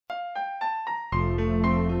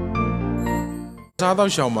စား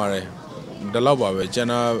တော့ရှောင်ပါတယ်ဒီလောက်ပါပဲကျွန်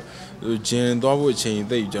တော်ဂျင်သွားဖို့အချိန်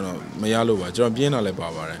သိကျွန်တော်မရလို့ပါကျွန်တော်ပြင်းတာလည်းပါ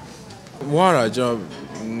ပါတယ်ဝါတာကျွန်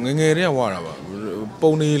တော်ငယ်တည်းကဝါတာပါ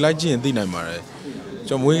ပုံနေလိုက်ကြည့်ရင်သိနိုင်ပါတယ်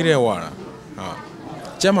ကျွန်တော်မွေးကလေးဝါတာဟုတ်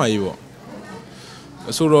ကျမ်းမာရေးပေါ့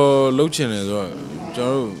အဆိုတော့လှုပ်ချင်တယ်ဆိုတော့ကျွန်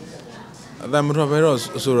တော်တို့အတမထွက်ပဲတော့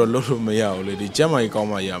အဆိုတော့လှုပ်လို့မရဘူးလေဒီကျမ်းမာရေးကောင်း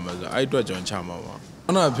မှရမှာဆိုအဲ့အတွက်ကျွန်တော်ချမှာပါ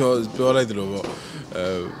ခုနကပြောလိုက်သလိုပေါ့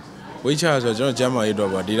ဝိချာဆိုကျွန်တော်ကျမ်းမာရေး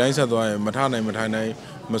တော့ပါဒီတိုင်းဆက်သွားရင်မထနိုင်မထိုင်နိုင်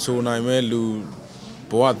မဆိုနိုင်မဲ့လူ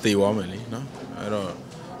ဘဝသေသွားမယ်လေနော်အဲ့တော့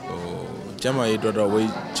ကျမ်းမာရေးတော့ဝိ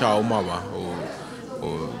ချအောင်မှာပါ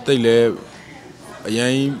တိတ်လဲအရ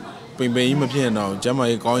င်ပိန်ပိန်ကြီးမဖြစ်ရင်တော့ကျမ်းမာ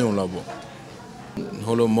ရေးကောင်းရုံတော့ပေါ့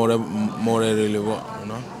ဟိုလို model တွေလို့ပေါ့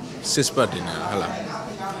နော် six pack တင်နေတာဟုတ်လား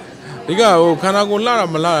ဒီကခန္ဓာကိုယ်လှတာ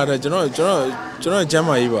မလှတာတဲ့ကျွန်တော်ကျမ်း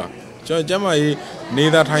မာရေးပါကျွန်တော်ကျမ်းမာရေးနေ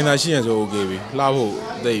တာထိုင်တာရှိရင်ဆို okay ပြီလှဖို့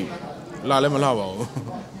သိလှလည်းမလှပါဘူး